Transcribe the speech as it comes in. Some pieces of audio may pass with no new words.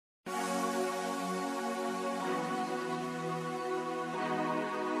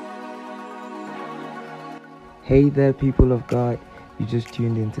Hey there, people of God. You just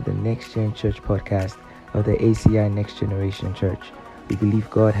tuned into the Next Gen Church podcast of the ACI Next Generation Church. We believe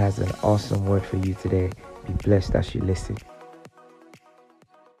God has an awesome word for you today. Be blessed as you listen.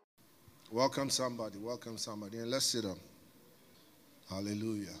 Welcome somebody, and let's sit down.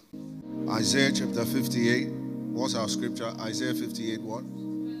 Hallelujah. Isaiah chapter 58. What's our scripture? Isaiah 58 what?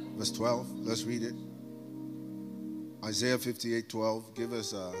 Verse 12. Let's read it. Isaiah 58:12. Give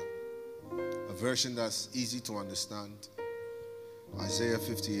us a version that's easy to understand. Isaiah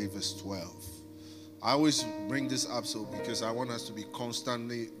 58 verse 12. I always bring this up because I want us to be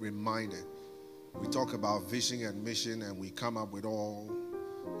constantly reminded. We talk about vision and mission, and we come up with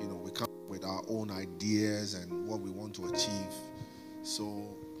we come up with our own ideas and what we want to achieve.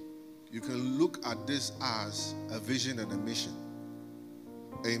 So you can look at this as a vision and a mission.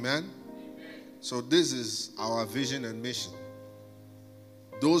 Amen? So this is our vision and mission.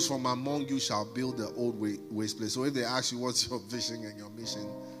 Those from among you shall build the old waste place. So if they ask you what's your vision and your mission,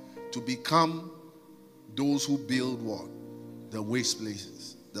 to become those who build what? The waste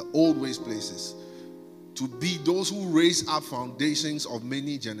places, the old waste places. To be those who raise up foundations of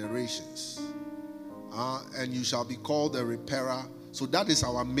many generations. And you shall be called a repairer. So that is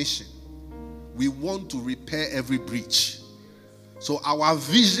our mission. We want to repair every breach. So our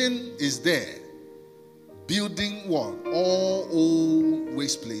vision is there. Building what? All old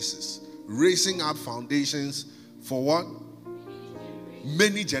waste places. Raising up foundations for what?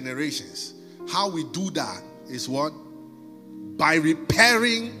 Many generations. How we do that is what? By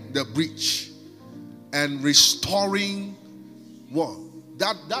repairing the breach and restoring what?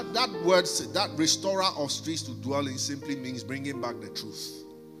 That word, that restorer of streets to dwell in, simply means bringing back the truth.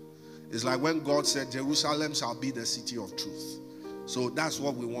 It's like when God said, Jerusalem shall be the city of truth. So that's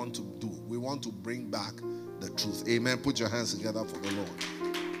what we want to do. We want to bring back the truth. Amen. Put your hands together for the Lord.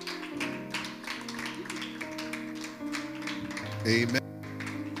 Amen.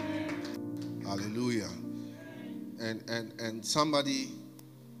 Hallelujah. And somebody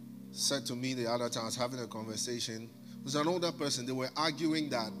said to me the other time, I was having a conversation. It was an older person. They were arguing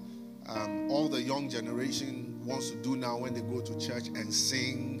that all the young generation wants to do now when they go to church and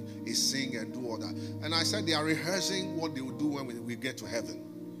sing and do all that. And I said they are rehearsing what they will do when we get to heaven.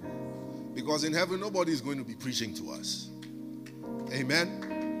 Because in heaven, nobody is going to be preaching to us.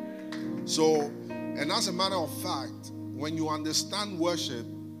 Amen? So, and as a matter of fact, when you understand worship,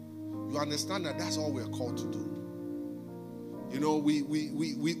 you understand that that's all we're called to do. You know, we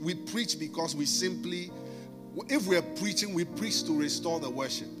preach because we simply, if we're preaching, we preach to restore the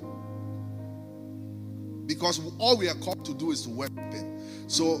worship. Because all we are called to do is to worship Him.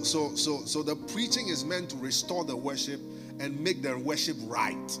 So the preaching is meant to restore the worship and make the worship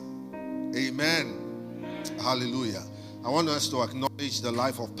right. Amen. Hallelujah. I want us to acknowledge the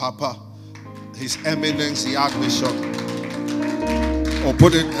life of Papa, His Eminence, the Archbishop. Or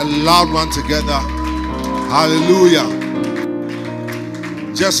put it a loud one together. Hallelujah.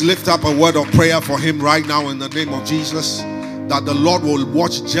 Just lift up a word of prayer for him right now in the name of Jesus, that the Lord will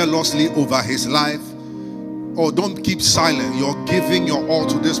watch jealously over his life. Oh, don't keep silent. You're giving your all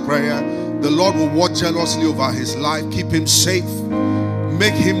to this prayer. The Lord will watch jealously over his life. Keep him safe.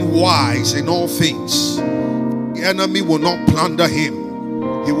 Make him wise in all things. The enemy will not plunder him.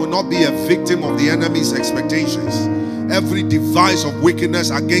 He will not be a victim of the enemy's expectations. Every device of wickedness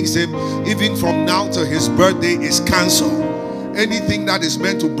against him, even from now till his birthday, is cancelled. Anything that is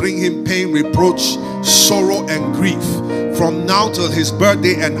meant to bring him pain, reproach, sorrow, and grief, from now till his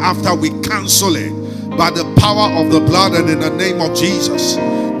birthday and after, we cancel it by the power of the blood and in the name of Jesus.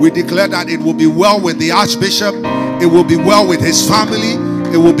 We declare that it will be well with the Archbishop. It will be well with his family.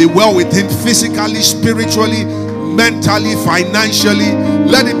 It will be well with him physically, spiritually, mentally, financially.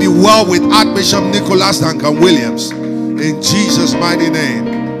 Let it be well with Archbishop Nicholas Duncan Williams. In Jesus' mighty name.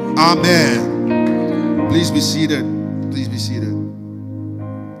 Amen. Please be seated. Please be seated.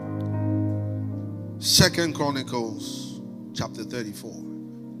 2 Chronicles chapter 34.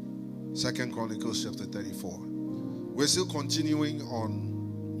 2 Chronicles chapter 34. We're still continuing on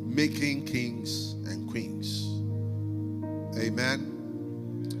making kings and queens. Amen.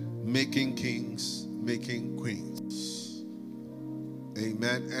 Making kings, making queens.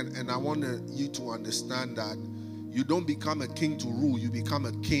 Amen. And I want you to understand that you don't become a king to rule, you become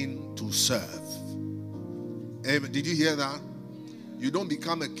a king to serve. Amen. Did you hear that? You don't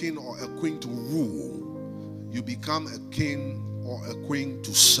become a king or a queen to rule. You become a king or a queen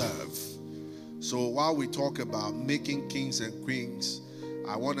to serve. So while we talk about making kings and queens,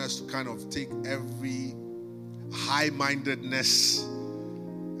 I want us to kind of take every high-mindedness,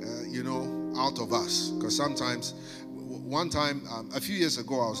 out of us. Because sometimes, one time, a few years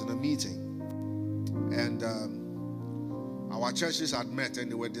ago, I was in a meeting. And our churches had met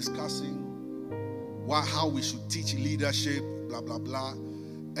and they were discussing how we should teach leadership, blah, blah, blah.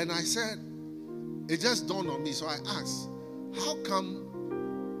 And I said, it just dawned on me. So I asked, how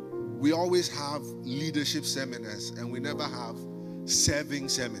come we always have leadership seminars and we never have serving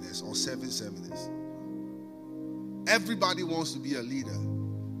seminars or service seminars? Everybody wants to be a leader.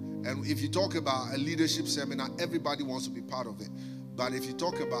 And if you talk about a leadership seminar, everybody wants to be part of it. But if you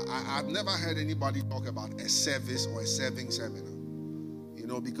talk about, I've never heard anybody talk about a service or a serving seminar. You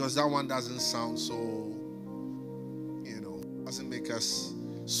know, because that one doesn't sound so, you know, doesn't make us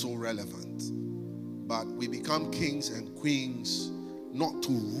so relevant. But we become kings and queens not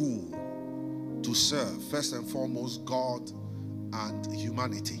to rule, to serve. First and foremost, God and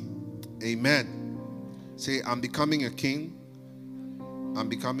humanity. Amen. Say, I'm becoming a king. I'm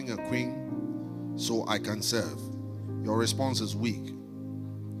becoming a queen so I can serve. Your response is weak.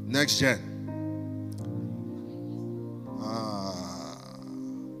 Next gen.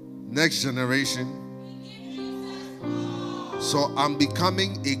 Next generation. So I'm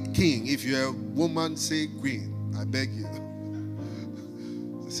becoming a king. If you're a woman, say queen. I beg you.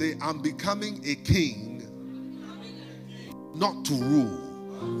 Say, I'm becoming a king, not to rule,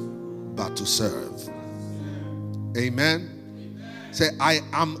 but to serve. Amen. Say, I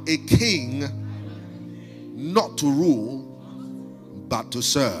am a king, not to rule, but to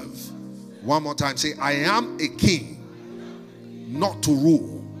serve. One more time. Say, I am a king, not to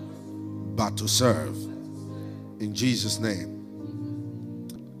rule, but to serve. In Jesus' name.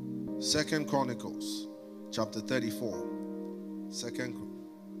 2 Chronicles chapter 34.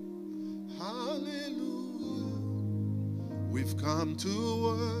 Hallelujah. We've come to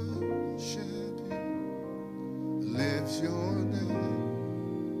worship you. Lift your name.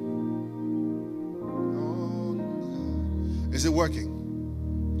 Is it working?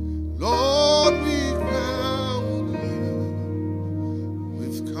 Lord, we crown you.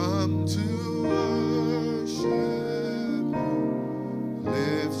 We've come to worship you.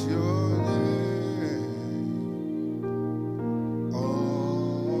 Lift your name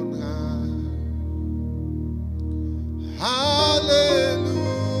on high. Hallelujah.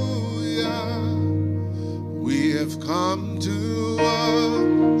 We have come to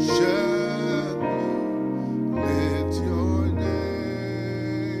worship.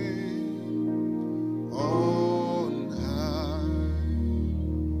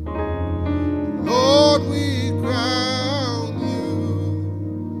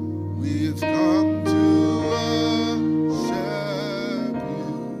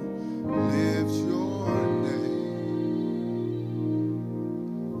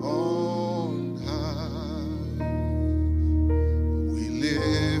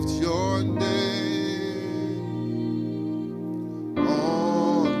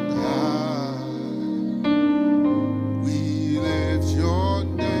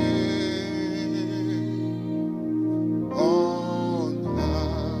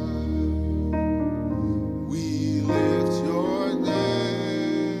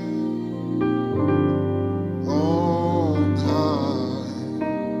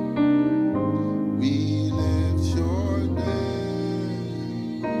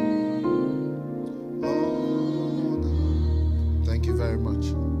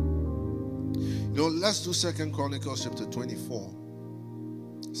 Let's do 2 Chronicles chapter 24.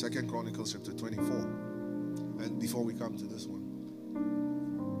 2 Chronicles chapter 24. And before we come to this one.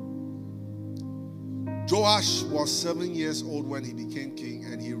 Joash was 7 years old when he became king,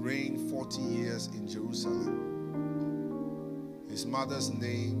 and he reigned 40 years in Jerusalem. His mother's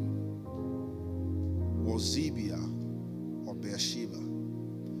name was Zibiah or Beersheba.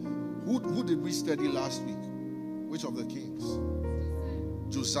 Who did we study last week? Which of the kings?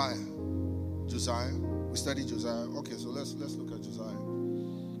 Josiah. Josiah. We studied Josiah. Okay, so let's look at Josiah.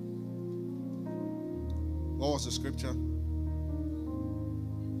 What was the scripture?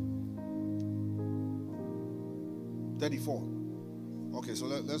 34. Okay, so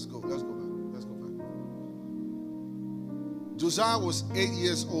let's go back. Josiah was 8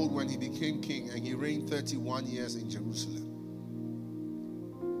 years old when he became king, and he reigned 31 years in Jerusalem.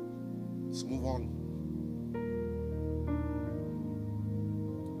 Let's move on.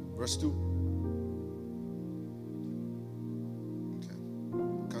 Verse 2.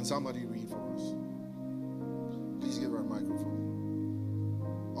 Can somebody read for us? Please give her a microphone.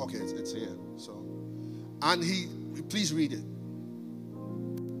 Okay, it's here. So, and he, please read it.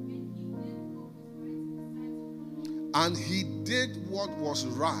 And he did what was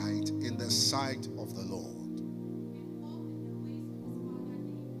right in the sight of the Lord,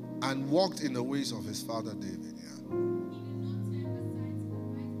 and walked in the ways of his father David. Yeah.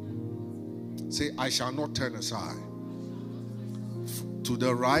 Say, I shall not turn aside to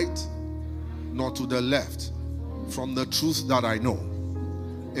the right, nor to the left from the truth that I know.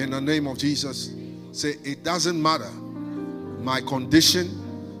 In the name of Jesus, say, it doesn't matter my condition,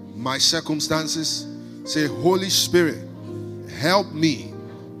 my circumstances. Say, Holy Spirit, help me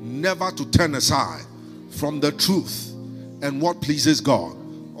never to turn aside from the truth and what pleases God.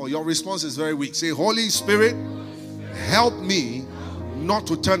 Oh, your response is very weak. Say, Holy Spirit, help me not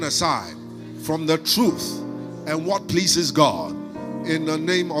to turn aside from the truth and what pleases God. In the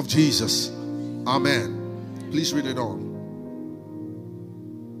name of Jesus. Amen. Please read it on.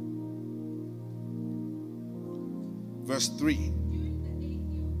 Verse 3.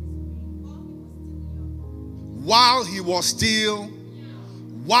 While he was still,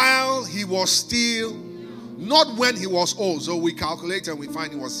 not when he was old. So we calculate and we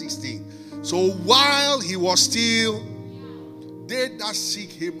find he was 16. So while he was still, they that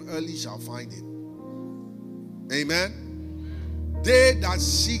seek him early shall find him. Amen. They that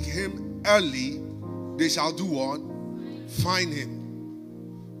seek him early, they shall do what? Find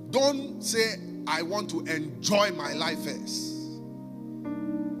him. Don't say, I want to enjoy my life first.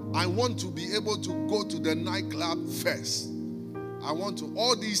 I want to be able to go to the nightclub first. I want to,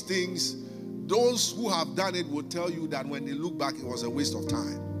 all these things, those who have done it will tell you that when they look back, it was a waste of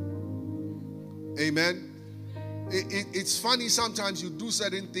time. Amen. It's funny, sometimes you do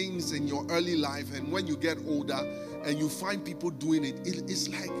certain things in your early life, and when you get older and you find people doing it, it's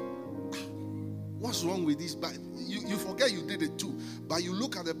like, what's wrong with this? But you forget you did it too. But you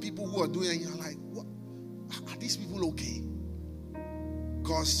look at the people who are doing it and you're like, what? Are these people okay?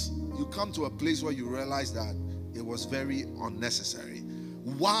 Because you come to a place where you realize that it was very unnecessary.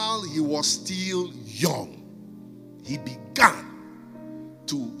 While he was still young, he began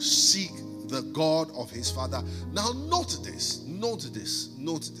to seek the God of his father. Now note this.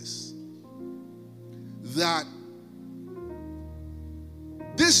 That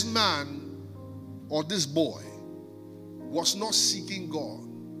this man or this boy was not seeking God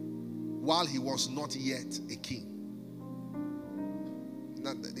while he was not yet a king.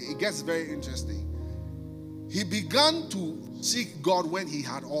 Now, it gets very interesting. He began to seek God when he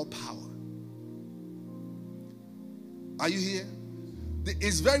had all power. Are you here?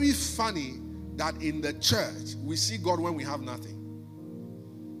 It's very funny that in the church we see God when we have nothing.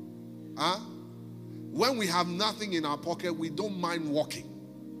 When we have nothing in our pocket, we don't mind walking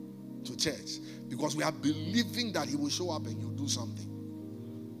to church because we are believing that he will show up and you'll do something.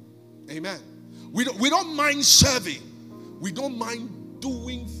 Amen. We don't mind serving. We don't mind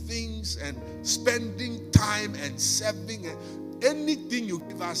doing things and spending time and serving, and anything you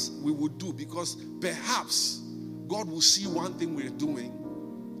give us we will do, because perhaps God will see one thing we're doing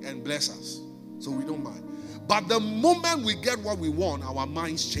and bless us, so we don't mind. But the moment we get what we want, our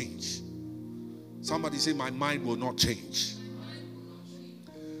minds change. Somebody say, my mind will not change.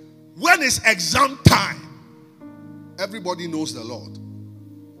 When it's exam time, everybody knows the Lord.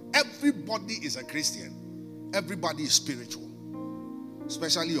 Everybody is a Christian. Everybody is spiritual,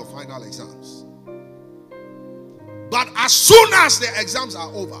 especially your final exams. But as soon as the exams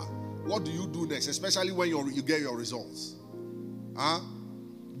are over, what do you do next? Especially when you get your results.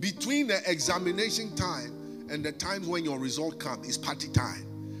 Between the examination time and the times when your result comes is party time.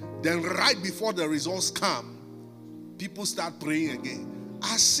 Then right before the results come, people start praying again.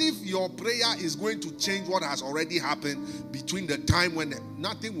 As if your prayer is going to change what has already happened between the time when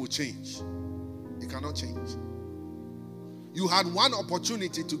nothing will change. It cannot change. You had one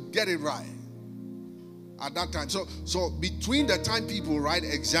opportunity to get it right at that time. So between the time people write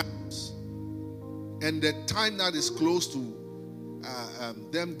exams and the time that is close to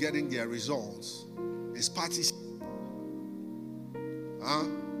them getting their results, is party.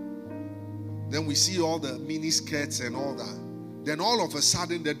 Then we see all the mini skirts and all that. Then all of a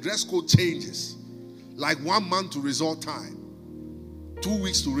sudden the dress code changes. Like 1 month to result time, 2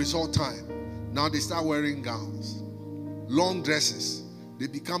 weeks to result time. Now they start wearing gowns, long dresses. They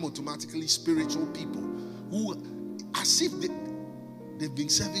become automatically spiritual people who, as if they've been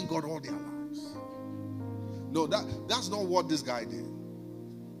serving God all their lives. No, that's not what this guy did.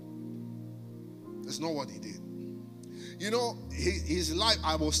 That's not what he did. You know, his life,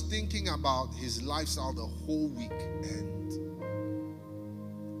 I was thinking about his lifestyle the whole week, and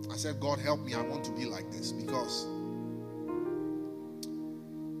I said, God help me, I want to be like this. Because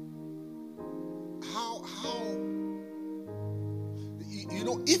how you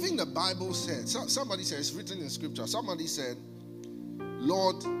know, even the Bible said, somebody said, it's written in scripture, somebody said,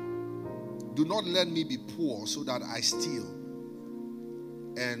 Lord, do not let me be poor so that I steal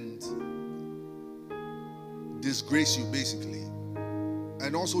and disgrace you, basically.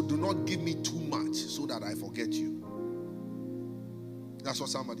 And also do not give me too much so that I forget you. That's what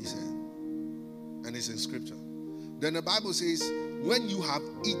somebody said. And it's in scripture. Then the Bible says, when you have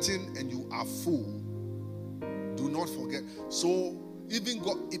eaten and you are full, do not forget. So even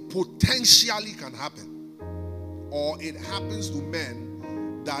God, it potentially can happen. Or it happens to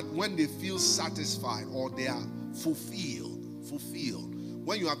men that when they feel satisfied or they are fulfilled.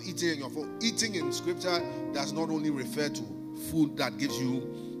 When you have eaten and you're full. Eating in scripture does not only refer to food that gives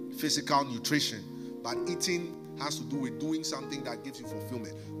you physical nutrition, but eating has to do with doing something that gives you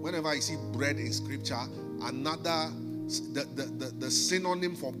fulfillment. Whenever you see bread in scripture, the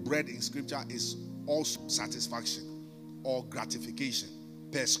synonym for bread in scripture is also satisfaction or gratification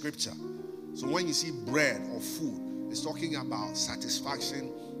per scripture. So when you see bread or food, it's talking about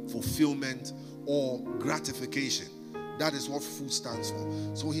satisfaction, fulfillment, or gratification. That is what food stands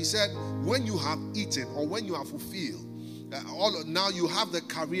for. So he said, when you have eaten or when you are fulfilled, now you have the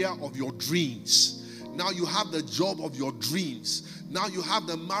career of your dreams. Now you have the job of your dreams. Now you have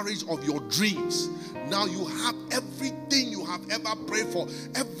the marriage of your dreams. Now you have everything you have ever prayed for,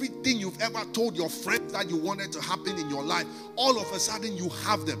 everything you've ever told your friends that you wanted to happen in your life. All of a sudden you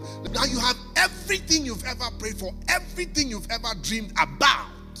have them. Now you have everything you've ever prayed for, everything you've ever dreamed about.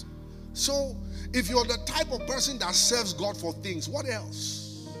 So if you're the type of person that serves God for things, what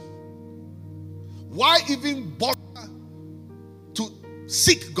else? Why even bother to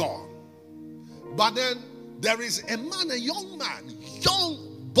seek God? But then there is a man, a young man,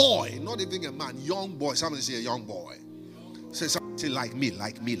 young boy, not even a man, young boy. Somebody say a young boy. Say something like me.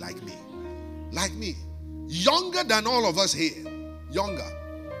 Younger than all of us here. Younger.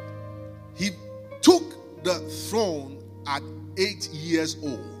 He took the throne at 8 years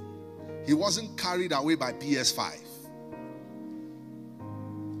old. He wasn't carried away by PS5.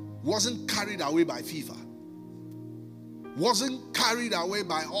 Wasn't carried away by FIFA. Wasn't carried away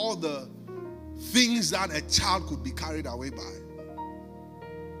by all the things that a child could be carried away by.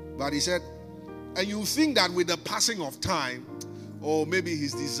 But he said, and you think that with the passing of time, or maybe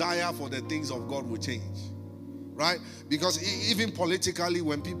his desire for the things of God will change. Right? Because even politically,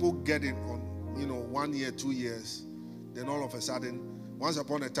 when people get it on, 1 year, 2 years, then all of a sudden, once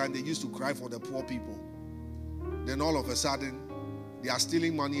upon a time, they used to cry for the poor people. Then all of a sudden, they are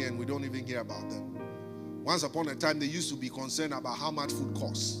stealing money and we don't even hear about them. Once upon a time, they used to be concerned about how much food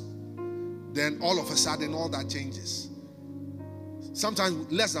costs. Then all of a sudden, all that changes.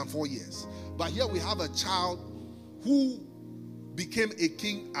 Sometimes less than 4 years. But here we have a child who became a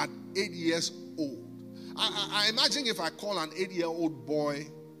king at 8 years old. I imagine if I call an 8-year-old boy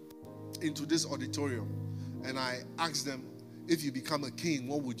into this auditorium and I ask them, if you become a king,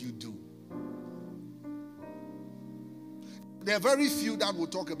 what would you do? There are very few that will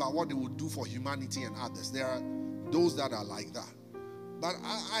talk about what they would do for humanity and others. There are those that are like that. But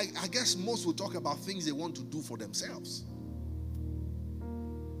I guess most will talk about things they want to do for themselves.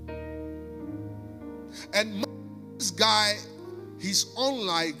 And this guy, he's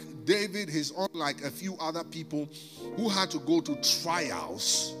unlike David, he's unlike a few other people who had to go to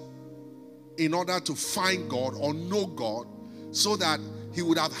trials in order to find God or know God, so that he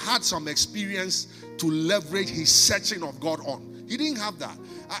would have had some experience to leverage his searching of God on. He didn't have that.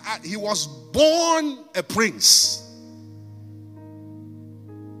 He was born a prince.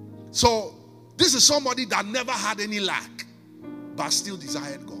 So this is somebody that never had any lack, but still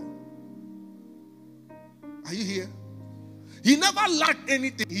desired God. Are you here? He never lacked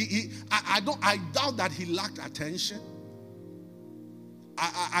anything. I doubt that he lacked attention.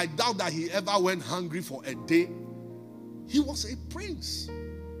 I doubt that he ever went hungry for a day. He was a prince.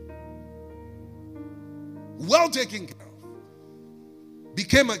 Well taken care of.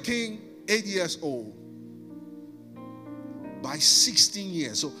 Became a king 8 years old. By 16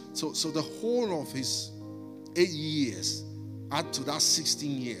 years. So the whole of his 8 years, add to that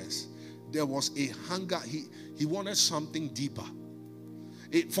 16 years, there was a hunger. He wanted something deeper.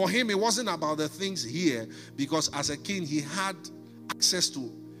 For him, it wasn't about the things here, because as a king, he had access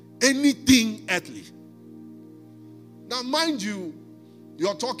to anything earthly. Now, mind you,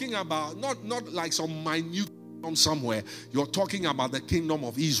 you're talking about not like some minute kingdom somewhere. You're talking about the kingdom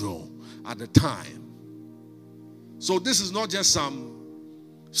of Israel at the time. So this is not just some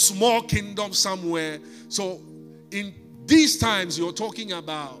small kingdom somewhere. So in these times, you're talking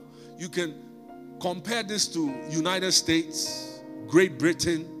about, you can compare this to United States, Great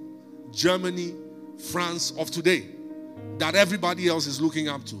Britain, Germany, France of today, that everybody else is looking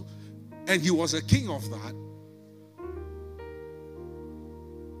up to. And he was a king of that.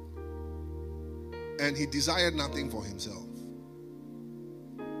 And he desired nothing for himself,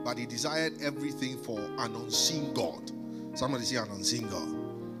 but he desired everything for an unseen God. Somebody say an unseen God.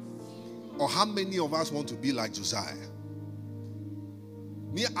 Or how many of us want to be like Josiah?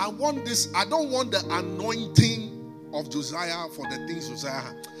 Me, I want this. I don't want the anointing of Josiah for the things Josiah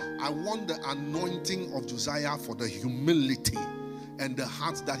had. I want the anointing of Josiah for the humility and the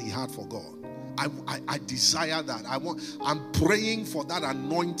heart that he had for God. I desire that. I'm praying for that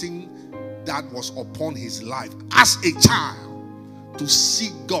anointing that was upon his life as a child to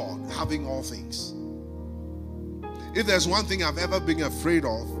seek God, having all things. If there's one thing I've ever been afraid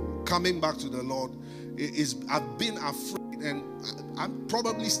of coming back to the Lord, is I've been afraid, and I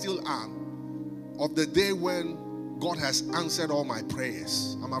probably still am, of the day when God has answered all my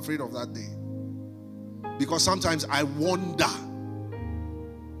prayers. I'm afraid of that day. Because sometimes I wonder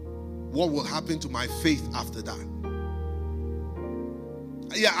what will happen to my faith after that.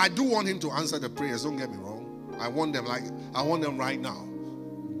 Yeah, I do want him to answer the prayers, don't get me wrong. I want them right now.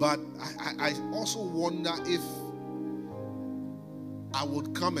 But I also wonder if I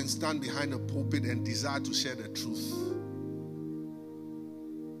would come and stand behind a pulpit and desire to share the truth.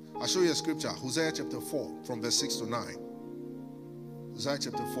 I'll show you a scripture, Hosea chapter 4, from verse 6 to 9. Hosea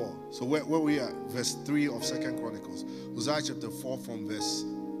chapter 4. So where we are, verse 3 of 2nd Chronicles. Hosea chapter 4 from verse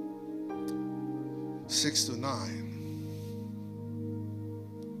 6 to 9.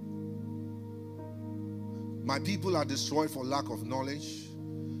 My people are destroyed for lack of knowledge.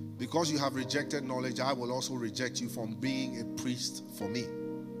 Because you have rejected knowledge, I will also reject you from being a priest for me.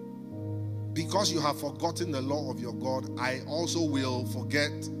 Because you have forgotten the law of your God, I also will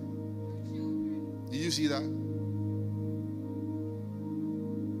forget. Did you see that?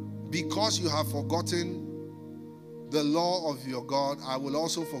 Because you have forgotten the law of your God, I will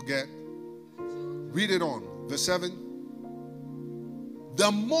also forget. Read it on. Verse 7.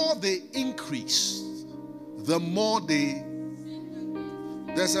 The more they increased, the more they...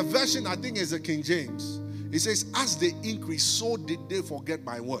 There's a version, I think it's the King James. It says, as they increased, so did they forget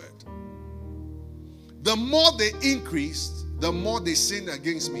my word. The more they increased, the more they sinned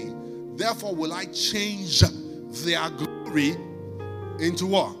against me. Therefore will I change their glory into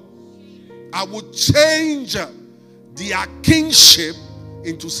what? I will change their kingship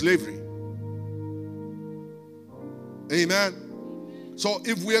into slavery. Amen. So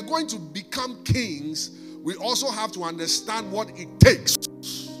if we are going to become kings, we also have to understand what it takes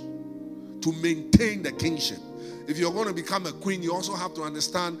to maintain the kingship. If you're going to become a queen, you also have to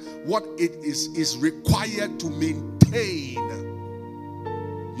understand what it is required to maintain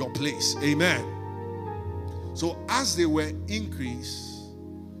your place. Amen. So as they were increased,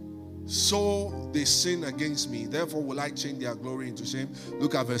 so they sinned against me. Therefore will I change their glory into shame.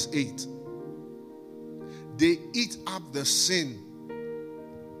 Look at verse 8. They eat up the sin.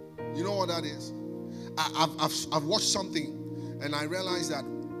 You know what that is? I've watched something and I realized that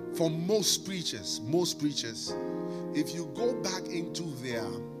for most preachers, if you go back into their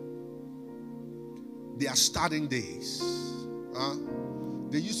starting days,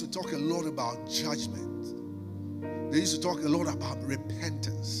 they used to talk a lot about judgment. They used to talk a lot about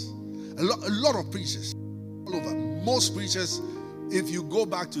repentance. A lot of preachers all over. Most preachers, if you go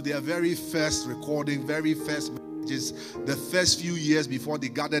back to their very first recording, very first messages, the first few years before they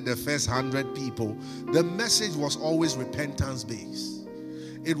gathered the first 100 people, the message was always repentance based.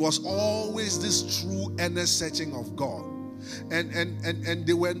 It was always this true inner searching of God. And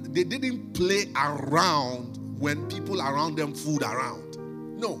they didn't play around when people around them fooled around.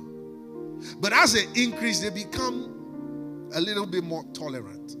 No. But as they increase, they become a little bit more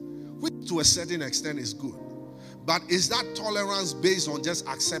tolerant, which to a certain extent is good. But is that tolerance based on just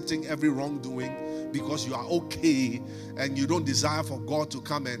accepting every wrongdoing because you are okay and you don't desire for God to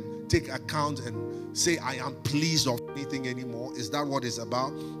come and take account and say, I am pleased of anything anymore? Is that what it's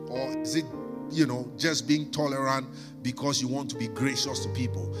about? Or is it, just being tolerant because you want to be gracious to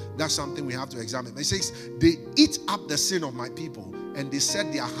people? That's something we have to examine. It says, they eat up the sin of my people and they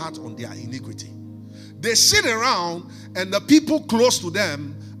set their heart on their iniquity. They sit around and the people close to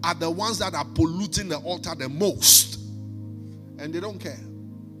them are the ones that are polluting the altar the most. And they don't care.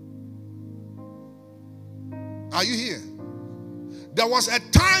 Are you here? There was a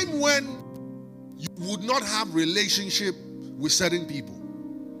time when you would not have relationship with certain people.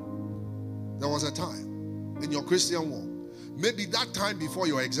 There was a time in your Christian walk. Maybe that time before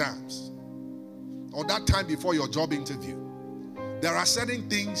your exams or that time before your job interview. There are certain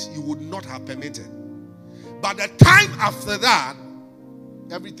things you would not have permitted. But the time after that,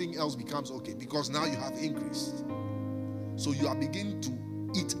 everything else becomes okay because now you have increased. So you are beginning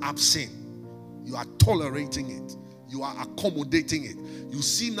to eat up sin. You are tolerating it. You are accommodating it. You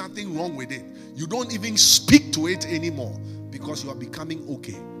see nothing wrong with it. You don't even speak to it anymore because you are becoming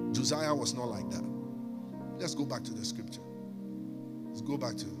okay. Josiah was not like that. Let's go back to the scripture. Let's go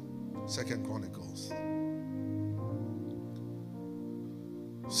back to 2nd Chronicles.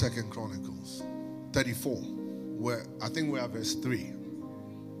 2 Chronicles 34. Where I think we are verse 3.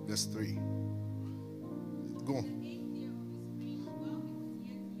 Verse 3. Go on.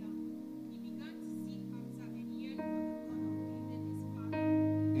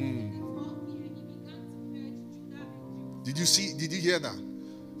 Did you hear that?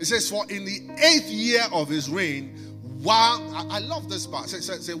 It says, for in the 8th year of his reign, while I love this part.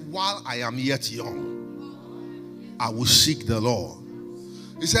 Say, while I am yet young, I will seek the Lord.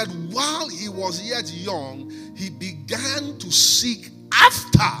 He said, while he was yet young, he began to seek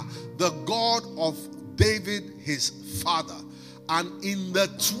after the God of David his father. And in the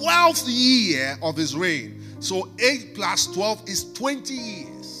 12th year of his reign, so 8 plus 12 is 20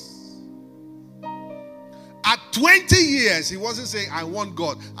 years. At 20 years, he wasn't saying, I want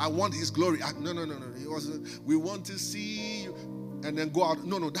God, I want his glory. No. He wasn't, we want to see you and then go out.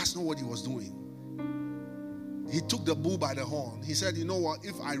 No, that's not what he was doing. He took the bull by the horn. He said, you know what?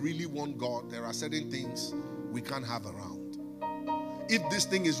 If I really want God, there are certain things we can't have around. If this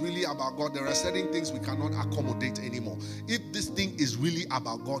thing is really about God, there are certain things we cannot accommodate anymore. If this thing is really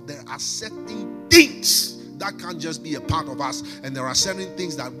about God, there are certain things that can't just be a part of us. And there are certain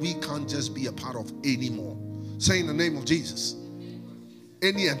things that we can't just be a part of anymore. Say in the name of Jesus,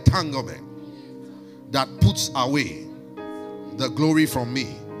 any entanglement that puts away the glory from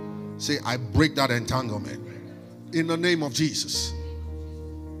me, say, I break that entanglement in the name of Jesus.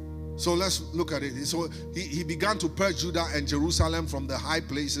 So let's look at it. So he began to purge Judah and Jerusalem from the high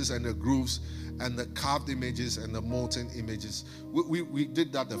places and the groves and the carved images and the molten images. We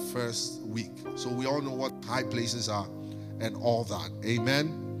did that the first week. So we all know what high places are and all that.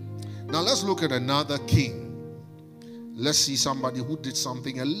 Amen. Now let's look at another king. Let's see somebody who did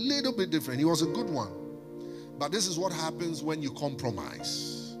something a little bit different. He was a good one. But this is what happens when you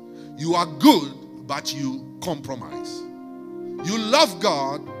compromise. You are good, but you compromise. You love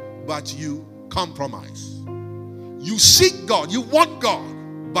God, but you compromise. You seek God, you want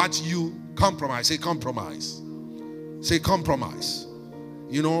God, but you compromise. Say compromise. Say compromise.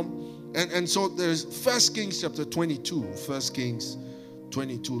 You know, and so there's 1 Kings chapter 22. 1 Kings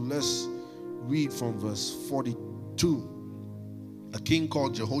 22. Let's read from verse 42. A king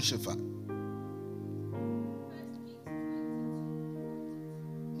called Jehoshaphat.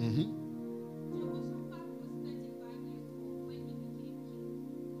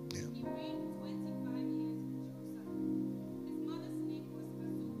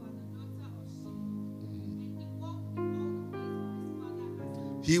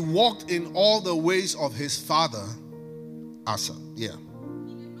 He walked in all the ways of his father Asa. Yeah.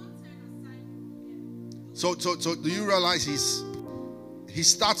 So do you realize he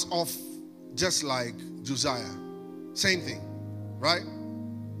starts off just like Josiah? Same thing, right?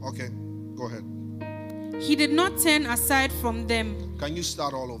 Okay, go ahead. He did not turn aside from them. Can you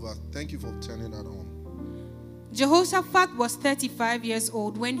start all over? Thank you for turning that on. Jehoshaphat was 35 years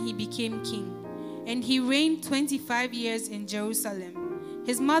old when he became king, and he reigned 25 years in Jerusalem.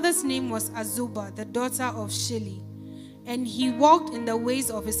 His mother's name was Azubah, the daughter of Shili, and he walked in the ways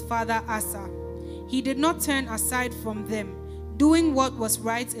of his father Asa. He did not turn aside from them, doing what was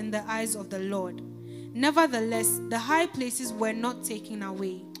right in the eyes of the Lord. Nevertheless, the high places were not taken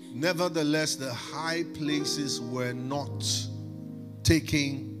away. Nevertheless, the high places were not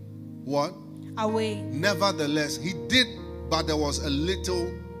taken what? Away. Nevertheless, he did, but there was a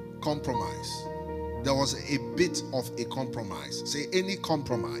little compromise. There was a bit of a compromise. Say, any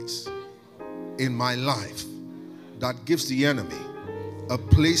compromise in my life that gives the enemy a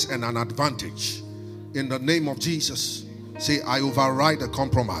place and an advantage, in the name of Jesus, say, I override the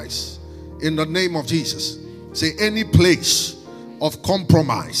compromise. In the name of Jesus, say, any place of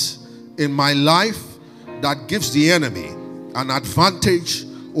compromise in my life that gives the enemy an advantage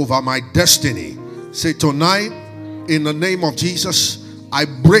over my destiny, say, tonight, in the name of Jesus, I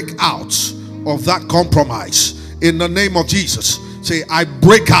break out of that compromise. In the name of Jesus, say, I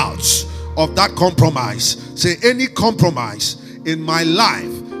break out of that compromise. Say, any compromise in my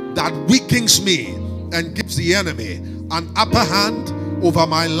life that weakens me and gives the enemy an upper hand over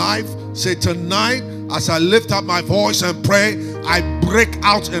my life, say, tonight, as I lift up my voice and pray, I break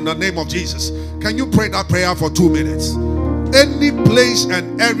out in the name of Jesus. Can you pray that prayer for 2 minutes? Any place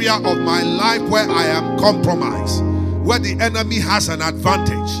and area of my life where I am compromised, where the enemy has an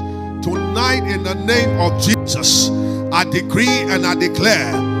advantage, tonight, in the name of Jesus, I decree and I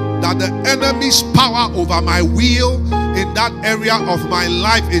declare that the enemy's power over my will in that area of my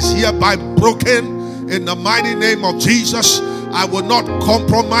life is hereby broken. In the mighty name of Jesus, I will not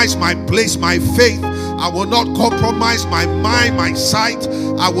compromise my place, my faith. I will not compromise my mind, my sight.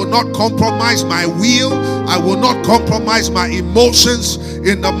 I will not compromise my will. I will not compromise my emotions.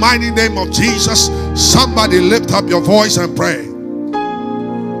 In the mighty name of Jesus, somebody lift up your voice and pray.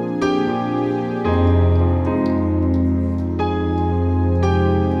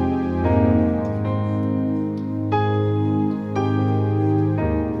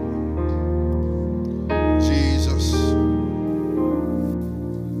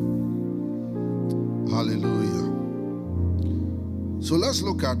 So let's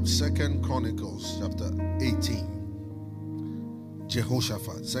look at 2 Chronicles chapter 18.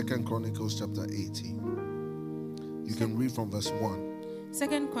 Jehoshaphat, 2 Chronicles chapter 18. You can read from verse 1.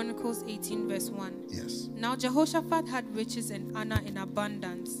 2 Chronicles 18 verse 1. Yes. Now Jehoshaphat had riches and honor in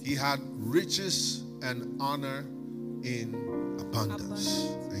abundance. He had riches and honor in abundance.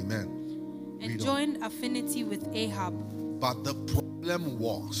 Amen. And joined affinity with Ahab. But the problem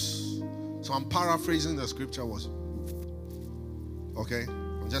was, so I'm paraphrasing the scripture was, okay,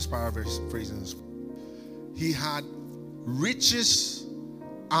 I'm just paraphrasing this. He had riches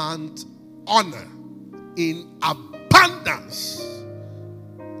and honor in abundance.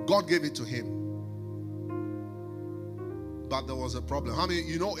 God gave it to him. But there was a problem. How many,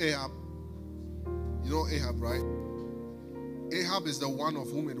 you know Ahab? You know Ahab, right? Ahab is the one of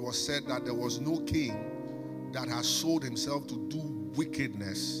whom it was said that there was no king that has showed himself to do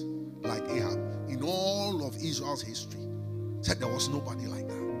wickedness like Ahab in all of Israel's history. Said there was nobody like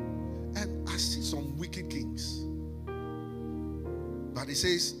that. And I see some wicked kings. But it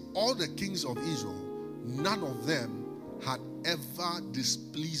says all the kings of Israel, none of them had ever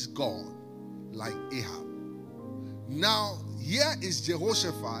displeased God like Ahab. Now here is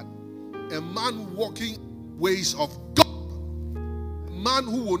Jehoshaphat, a man walking ways of God, a man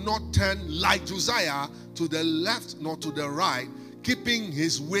who will not turn like Josiah to the left nor to the right, keeping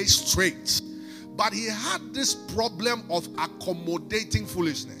his way straight. But he had this problem of accommodating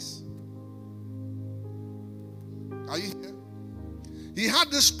foolishness. Are you here? He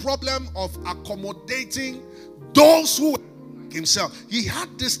had this problem of accommodating those who were like himself. He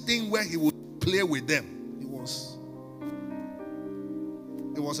had this thing where he would play with them.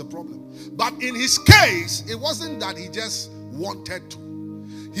 It was a problem. But in his case, it wasn't that he just wanted to.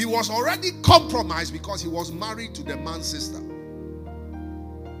 He was already compromised because he was married to the man's sister.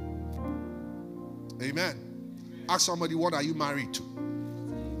 Amen. Ask somebody, what are you married to?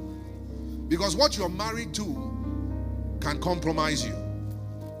 Because what you're married to can compromise you.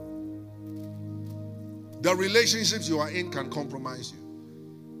 The relationships you are in can compromise you.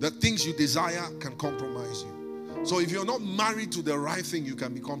 The things you desire can compromise you. So if you're not married to the right thing, you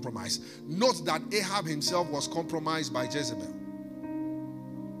can be compromised. Note that Ahab himself was compromised by Jezebel.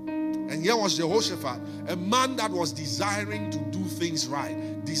 And here was Jehoshaphat, a man that was desiring to do things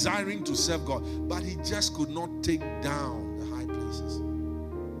right, desiring to serve God, but he just could not take down the high places.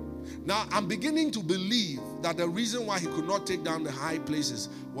 Now, I'm beginning to believe that the reason why he could not take down the high places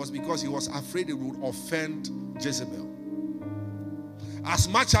was because he was afraid it would offend Jezebel. As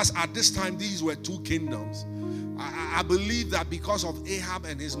much as at this time these were two kingdoms, I believe that because of Ahab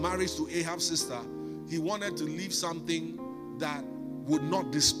and his marriage to Ahab's sister, he wanted to leave something that would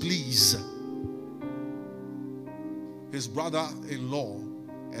not displease his brother-in-law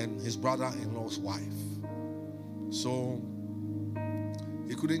and his brother-in-law's wife. So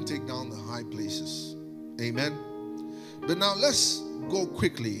he couldn't take down the high places. Amen. But now let's go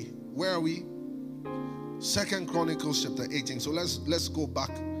quickly. Where are we? 2 Chronicles chapter 18. So let's go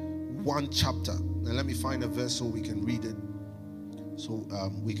back one chapter and let me find a verse so we can read it, so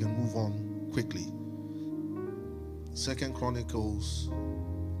we can move on quickly. 2 Chronicles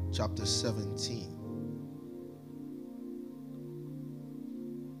chapter 17.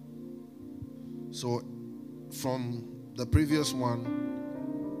 So from the previous one,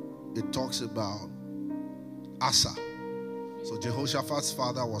 it talks about Asa. So Jehoshaphat's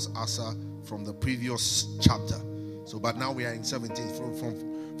father was Asa from the previous chapter. So but now we are in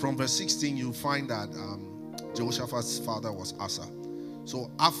 17. From verse 16, you find that Jehoshaphat's father was Asa.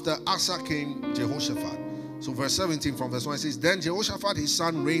 So after Asa came Jehoshaphat. So verse 17 from verse 1 says, Then Jehoshaphat his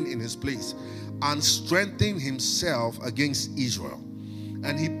son reigned in his place and strengthened himself against Israel.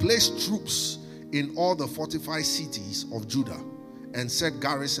 And he placed troops in all the fortified cities of Judah and set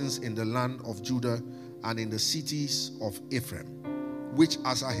garrisons in the land of Judah and in the cities of Ephraim, which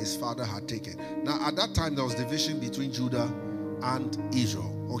Asa his father had taken. Now at that time there was division between Judah and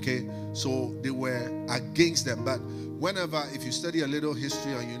Israel. Okay, so they were against them. But whenever, if you study a little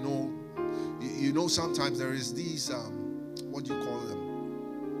history and you know sometimes there is these what do you call them?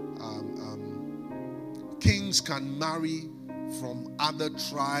 Kings can marry from other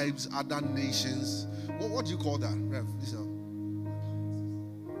tribes, other nations. What do you call that, Rev?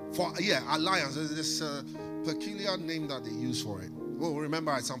 Alliance. There's a peculiar name that they use for it. We'll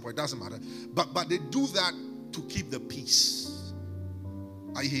remember at some point. It doesn't matter. But they do that to keep the peace.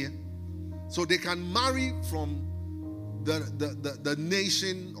 Are you here? So they can marry from the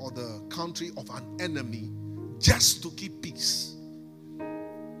nation or the country of an enemy just to keep peace.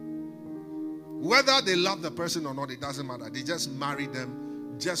 Whether they love the person or not, it doesn't matter. They just marry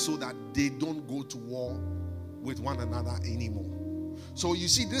them just so that they don't go to war with one another anymore. So you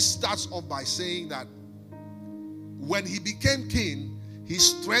see, this starts off by saying that when he became king, he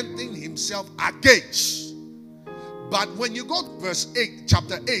strengthened himself against. But when you go to verse 8,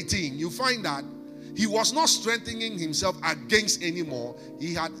 chapter 18, you find that he was not strengthening himself against anymore.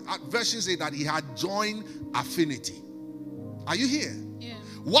 He had, versions say that he had joined affinity. Are you here? Yeah.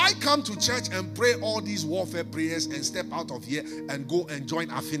 Why come to church and pray all these warfare prayers and step out of here and go and join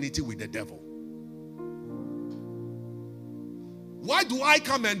affinity with the devil? Why do I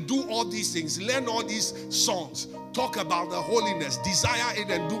come and do all these things, learn all these songs, talk about the holiness, desire it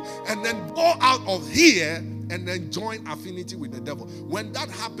and then go out of here and then join affinity with the devil? When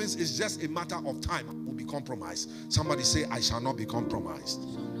that happens, it's just a matter of time. I will be compromised. Somebody say, I shall not be compromised.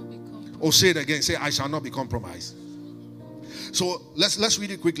 Or say it again, say, I shall not be compromised. So let's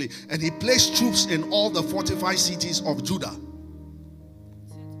read it quickly. And he placed troops in all the fortified cities of Judah.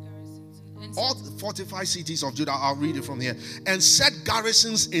 All the fortified cities of Judah, I'll read it from here. And set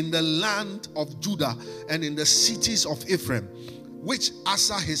garrisons in the land of Judah and in the cities of Ephraim, which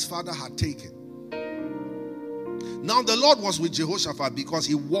Asa his father had taken. Now the Lord was with Jehoshaphat because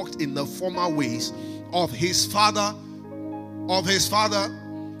he walked in the former ways of his father. Of his father,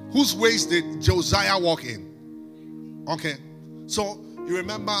 whose ways did Josiah walk in? Okay. So you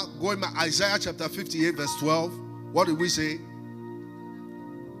remember going back Isaiah chapter 58 verse 12. What did we say?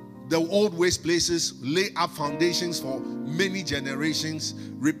 The old waste places, lay up foundations for many generations,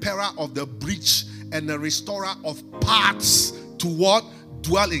 repairer of the breach and the restorer of paths to what?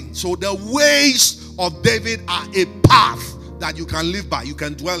 Dwelling. So the ways of David are a path that you can live by. You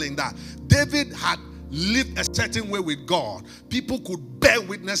can dwell in that. David had lived a certain way with God. People could bear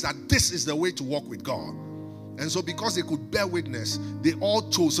witness that this is the way to walk with God. And so because they could bear witness, they all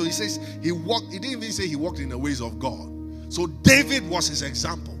chose. So he says he walked, he didn't even say he walked in the ways of God. So David was his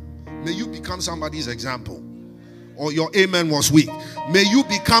example. May you become somebody's example. Or your amen was weak. May you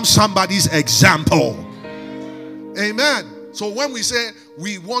become somebody's example. Amen. So when we say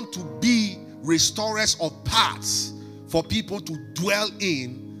we want to be restorers of paths for people to dwell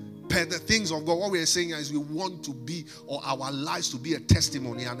in per the things of God, what we are saying is we want to be, or our lives to be a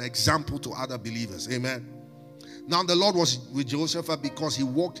testimony, an example to other believers. Amen. Now the Lord was with Jehoshaphat because he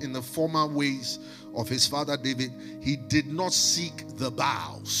walked in the former ways of his father David. He did not seek the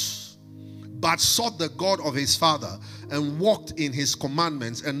Baals, but sought the God of his father and walked in his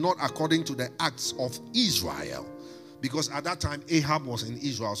commandments and not according to the acts of Israel. Because at that time Ahab was in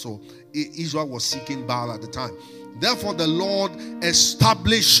Israel, so Israel was seeking Baal at the time. Therefore the Lord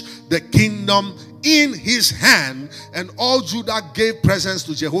established the kingdom in his hand, and all Judah gave presents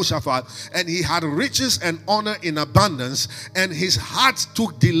to Jehoshaphat, and he had riches and honor in abundance, and his heart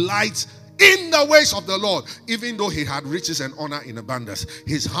took delight in the ways of the Lord. Even though he had riches and honor in abundance,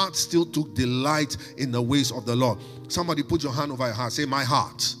 his heart still took delight in the ways of the Lord. Somebody put your hand over your heart. Say, my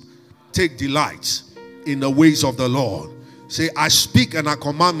heart take delight in the ways of the Lord. Say, I speak and I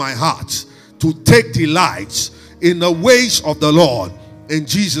command my heart to take delight in the ways of the Lord, in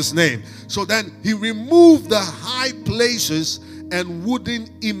Jesus' name. So then he removed the high places and wooden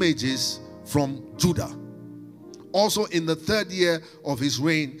images from Judah. Also in the 3rd year of his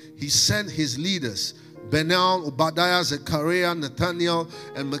reign, he sent his leaders, Benel, Obadiah, Zechariah, Nathaniel,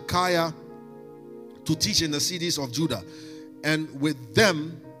 and Micaiah, to teach in the cities of Judah. And with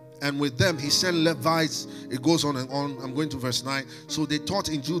them he sent Levites. It goes on and on. I'm going to verse 9. So they taught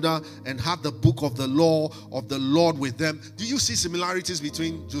in Judah and had the book of the law of the Lord with them. Do you see similarities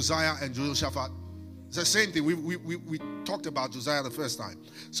between Josiah and Jehoshaphat? It's the same thing. We talked about Josiah the first time.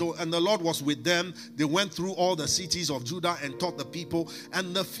 So, and the Lord was with them. They went through all the cities of Judah and taught the people.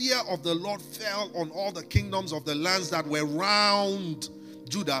 And the fear of the Lord fell on all the kingdoms of the lands that were round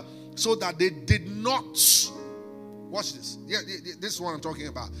Judah, so that they did not, watch this. Yeah, this is what I'm talking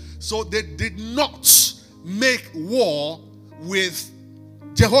about. So they did not make war with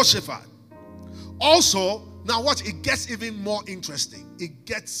Jehoshaphat. Also, now watch, it gets even more interesting. It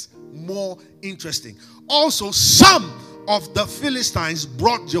gets more interesting. Also, some of the Philistines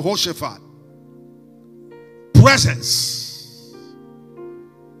brought Jehoshaphat presents.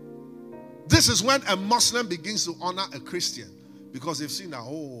 This is when a Muslim begins to honor a Christian. Because they've seen that,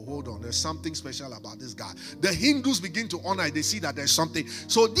 oh, hold on, there's something special about this guy. The Hindus begin to honor it. They see that there's something.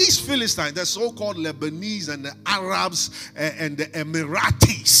 So these Philistines, the so-called Lebanese and the Arabs and the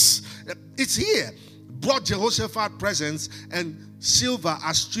Emiratis, it's here, brought Jehoshaphat presents and silver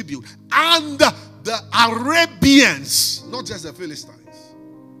as tribute. And the Arabians, not just the Philistines,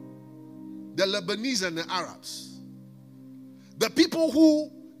 the Lebanese and the Arabs, the people who,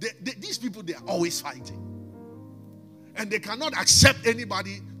 these people, they are always fighting. And they cannot accept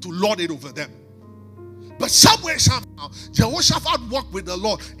anybody to lord it over them. But somewhere, somehow, Jehoshaphat walked with the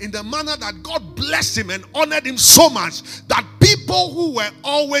Lord in the manner that God blessed him and honored him so much that people who were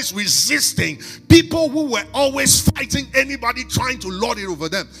always resisting, people who were always fighting anybody trying to lord it over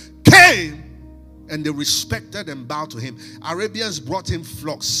them, came and they respected and bowed to him. Arabians brought him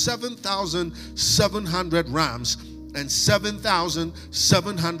flocks, 7,700 rams and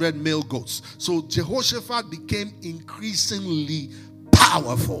 7,700 male goats. So Jehoshaphat became increasingly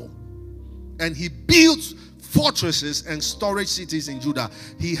powerful. And he built fortresses and storage cities in Judah.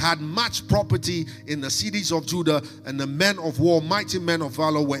 He had much property in the cities of Judah, and the men of war, mighty men of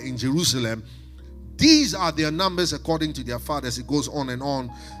valor, were in Jerusalem. These are their numbers according to their fathers. It goes on and on.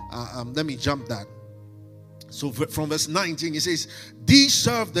 Let me jump that. So from verse 19, it says, these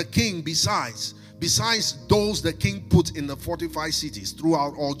served the king besides those the king put in the fortified cities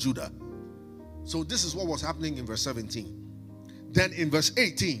throughout all Judah. So this is what was happening in verse 17. Then in verse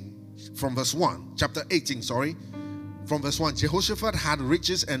 18, from verse 1, chapter 18, sorry, from verse 1, Jehoshaphat had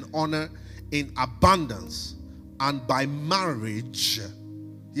riches and honor in abundance, and by marriage,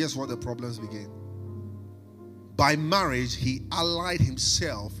 here's where the problems began. By marriage, he allied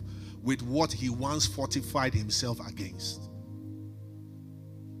himself with what he once fortified himself against.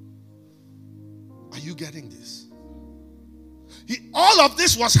 Are you getting this? All of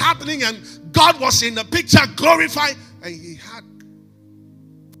this was happening, and God was in the picture, glorified, and he had,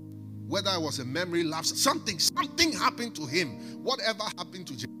 whether it was a memory lapse, something happened to him. Whatever happened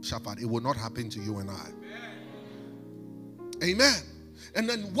to Jehoshaphat, it will not happen to you and I. Amen. And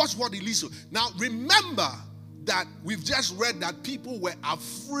then watch what it leads to. Now remember that we've just read that people were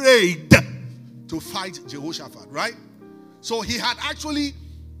afraid to fight Jehoshaphat, right? So he had actually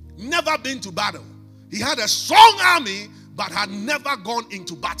never been to battle. He had a strong army, but had never gone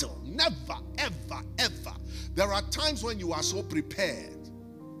into battle. Never, ever, ever. There are times when you are so prepared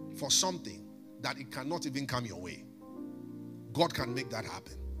for something that it cannot even come your way. God can make that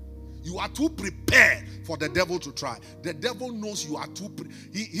happen. You are too prepared for the devil to try. The devil knows you are too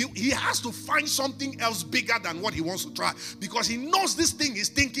he has to find something else bigger than what he wants to try, because he knows this thing he's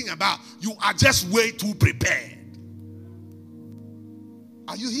thinking about, you are just way too prepared.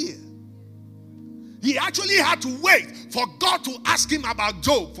 Are you here? He actually had to wait for God to ask him about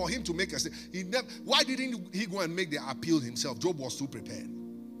Job for him to make a statement. Why didn't he go and make the appeal himself? Job was too prepared.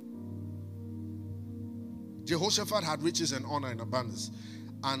 Jehoshaphat had riches and honor in abundance,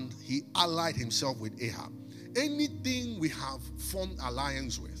 and he allied himself with Ahab. Anything we have formed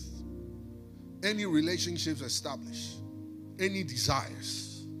alliance with, any relationships established, any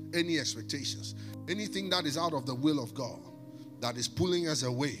desires, any expectations, anything that is out of the will of God, that is pulling us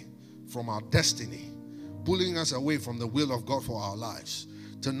away from our destiny, pulling us away from the will of God for our lives,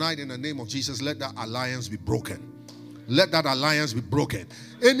 tonight in the name of Jesus, let that alliance be broken. Let that alliance be broken.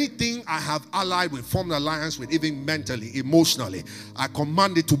 Anything I have allied with, formed alliance with, even mentally, emotionally, I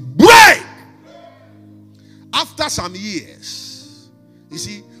command it to break. After some years, you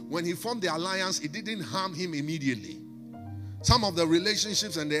see, when he formed the alliance, it didn't harm him immediately. Some of the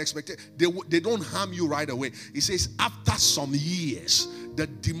relationships and the expectations, they don't harm you right away. He says, after some years, the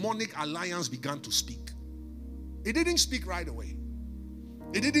demonic alliance began to speak. It didn't speak right away.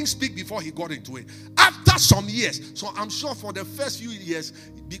 It didn't speak before he got into it. After some years. So I'm sure for the first few years,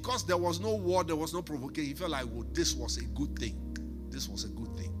 because there was no war, there was no provocation, he felt like, well, this was a good thing. This was a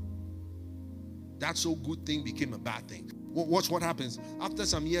good thing. That so good thing became a bad thing. Watch what happens. After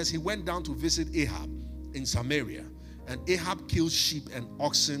some years, he went down to visit Ahab in Samaria. And Ahab killed sheep and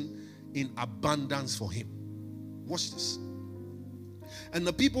oxen in abundance for him. Watch this. And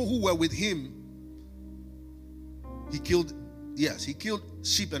the people who were with him, he killed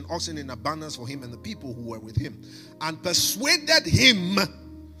sheep and oxen in abundance for him and the people who were with him, and persuaded him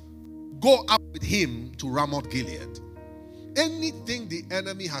go up with him to Ramoth Gilead. Anything the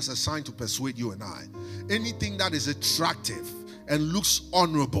enemy has assigned to persuade you and I, anything that is attractive and looks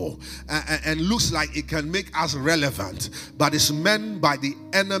honorable and looks like it can make us relevant, but is meant by the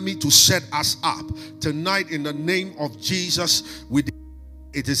enemy to set us up, tonight in the name of Jesus,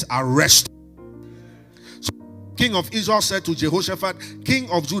 it is arrested. King of Israel said to Jehoshaphat, King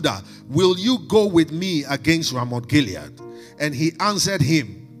of Judah, will you go with me against Ramoth Gilead? And he answered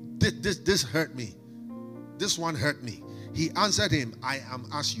him, this hurt me. This one hurt me. He answered him, I am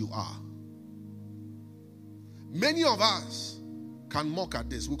as you are. Many of us can mock at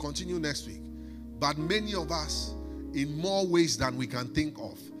this. We'll continue next week. But many of us, in more ways than we can think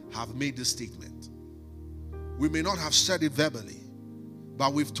of, have made this statement. We may not have said it verbally,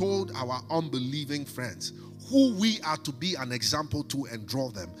 but we've told our unbelieving friends who we are to be an example to and draw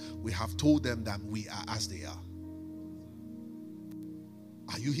them. We have told them that we are as they are.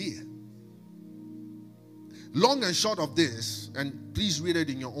 Are you here? Long and short of this, and please read it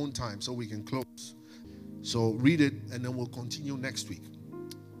in your own time so we can close. So read it and then we'll continue next week.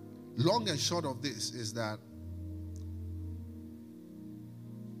 Long and short of this is that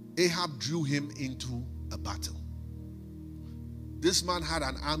Ahab drew him into a battle. This man had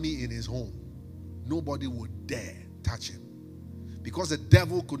an army in his home. Nobody would dare touch him. Because the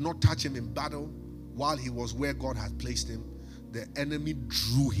devil could not touch him in battle while he was where God had placed him, the enemy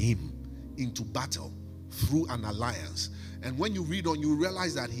drew him into battle through an alliance. And when you read on, you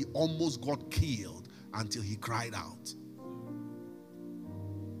realize that he almost got killed until he cried out.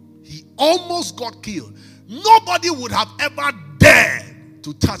 He almost got killed. Nobody would have ever dared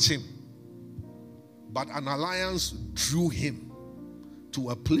to touch him. But an alliance drew him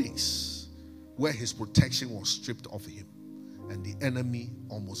to a place where his protection was stripped off him. And the enemy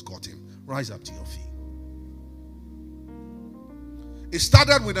almost got him. Rise up to your feet. It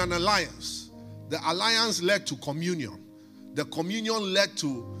started with an alliance. The alliance led to communion. The communion led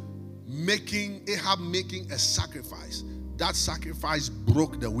to Ahab making a sacrifice. That sacrifice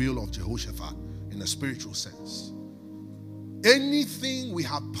broke the will of Jehoshaphat in a spiritual sense. Anything we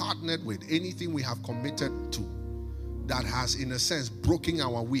have partnered with, anything we have committed to that has in a sense broken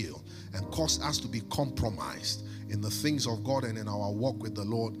our will and caused us to be compromised in the things of God and in our walk with the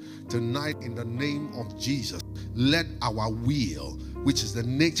Lord, tonight in the name of Jesus, let our will, which is the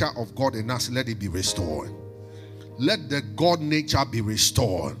nature of God in us, let it be restored. Let the God nature be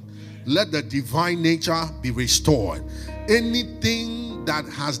restored. Let the divine nature be restored. Anything that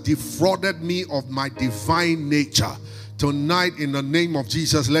has defrauded me of my divine nature, tonight in the name of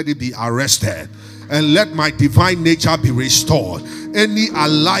Jesus, let it be arrested. And let my divine nature be restored. Any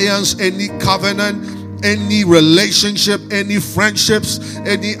alliance, any covenant, any relationship, any friendships,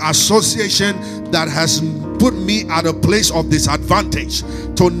 any association that has put me at a place of disadvantage,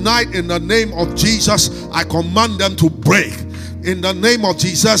 tonight in the name of Jesus, I command them to break. In the name of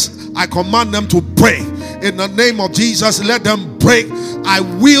Jesus, I command them to break. In the name of Jesus, let them break. I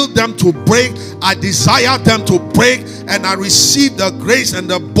will them to break. I desire them to break. And I receive the grace and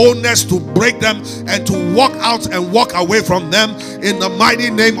the boldness to break them and to walk out and walk away from them. In the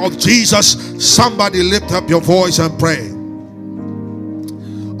mighty name of Jesus, somebody lift up your voice and pray.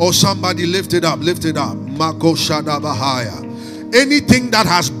 Oh, somebody lift it up, lift it up. Mako Shadabahaya. Anything that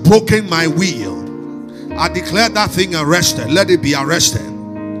has broken my will, I declare that thing arrested. Let it be arrested.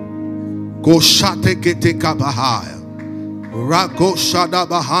 Go shate kete kabahaya. Rako shada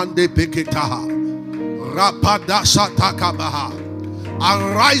bahande peketaha. Rapada sataka baha.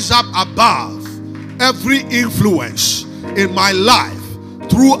 I rise up above every influence in my life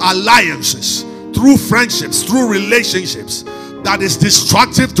through alliances, through friendships, through relationships that is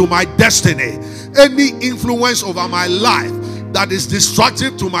destructive to my destiny. Any influence over my life that is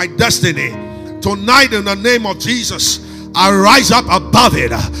destructive to my destiny, tonight in the name of Jesus, I rise up above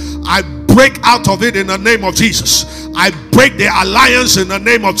it. I break out of it in the name of Jesus. I break the alliance in the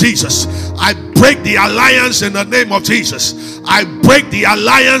name of Jesus. I break the alliance in the name of Jesus. I break the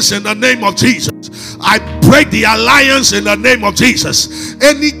alliance in the name of Jesus. I break the alliance in the name of Jesus.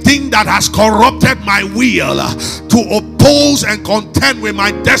 Anything that has corrupted my will to oppose and contend with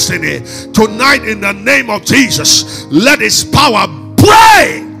my destiny, tonight in the name of Jesus, let its power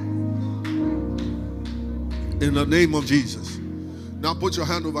break in the name of Jesus. Now put your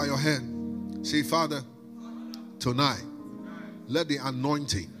hand over your head. Say, Father, tonight, let the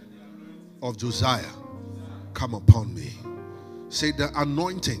anointing of Josiah come upon me. Say, the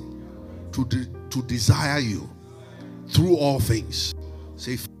anointing to desire you through all things.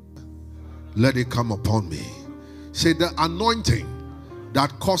 Say, Father, let it come upon me. Say, the anointing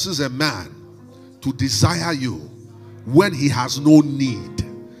that causes a man to desire you when he has no need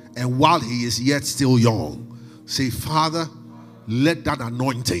and while he is yet still young. Say, Father, let that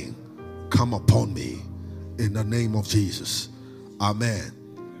anointing come upon me in the name of Jesus. Amen.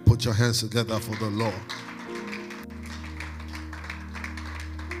 Put your hands together for the Lord.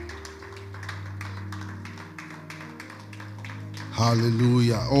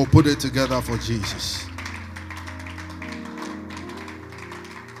 Hallelujah. Oh, put it together for Jesus.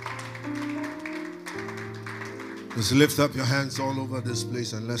 Just lift up your hands all over this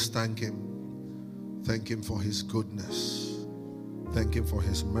place and let's thank Him. Thank Him for His goodness. Thank Him for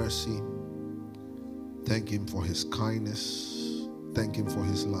His mercy. Thank Him for His kindness. Thank Him for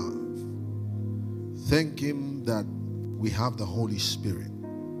His love. Thank Him that we have the Holy Spirit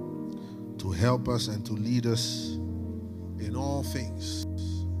to help us and to lead us in all things,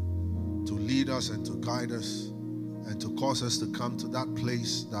 to lead us and to guide us and to cause us to come to that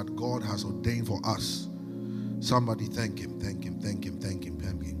place that God has ordained for us. Somebody thank Him, thank Him, thank Him, thank Him,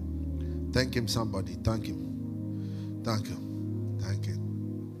 thank Him. Thank Him, somebody, thank Him. Thank Him, thank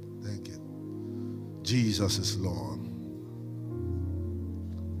Him, thank Him. Jesus is Lord.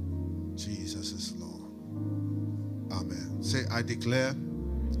 Jesus is Lord. Amen. Say, I declare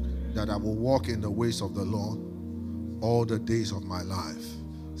that I will walk in the ways of the Lord all the days of my life.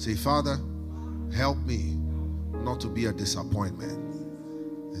 Say, Father, help me not to be a disappointment.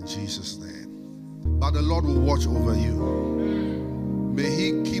 In Jesus' name. But the Lord will watch over you. May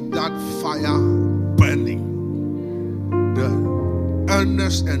He keep that fire burning. The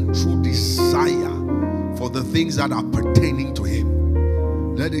earnest and true desire for the things that are pertaining to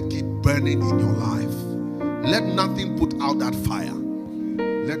Him. Let it keep burning in your life. Let nothing put out that fire.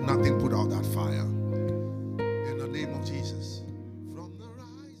 Let nothing put out that fire. In the name of Jesus. From the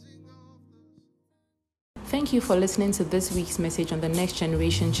rising of the... Thank you for listening to this week's message on the Next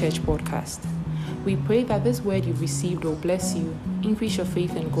Generation Church podcast. We pray that this word you've received will bless you, increase your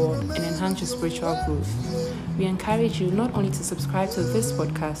faith in God, and enhance your spiritual growth. We encourage you not only to subscribe to this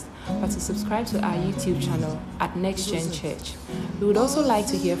podcast, but to subscribe to our YouTube channel at Next Gen Church. We would also like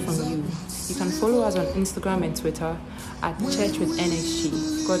to hear from you. You can follow us on Instagram and Twitter at Church with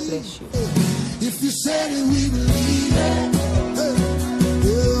NXG. God bless you. If you said it, we believe it.